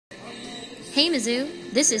Hey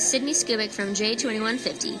Mizzou, this is Sydney Skubik from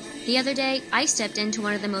J2150. The other day, I stepped into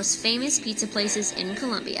one of the most famous pizza places in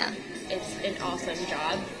Columbia. It's an awesome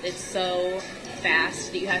job. It's so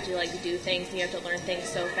fast that you have to do things and you have to learn things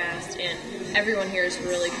so fast, and everyone here is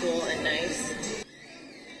really cool and nice.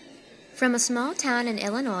 From a small town in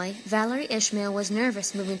Illinois, Valerie Ishmael was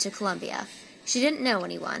nervous moving to Columbia. She didn't know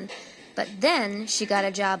anyone, but then she got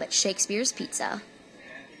a job at Shakespeare's Pizza.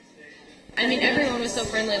 I mean, everyone was so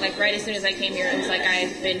friendly. Right as soon as I came here, it was like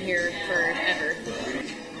I've been here forever.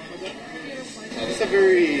 It's a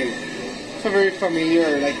very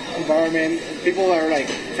familiar environment. People are like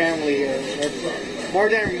family here. They're more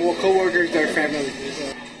than co-workers, they're family.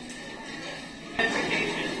 So.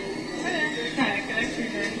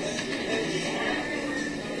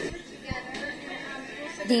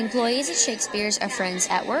 The employees at Shakespeare's are friends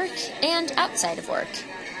at work and outside of work.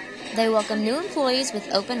 They welcome new employees with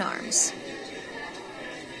open arms.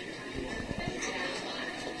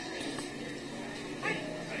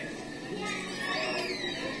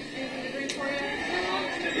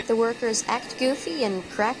 The workers act goofy and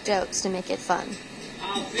crack jokes to make it fun.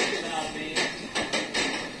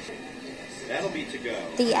 That'll be to go.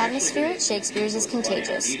 The atmosphere at Shakespeare's is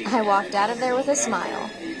contagious. I walked out of there with a smile.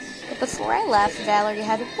 But before I left, Valerie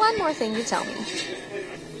had one more thing to tell me.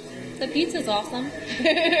 The pizza's awesome.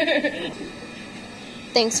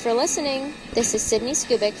 Thanks for listening. This is Sydney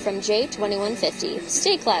Skubik from J2150.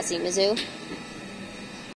 Stay classy, Mizzou.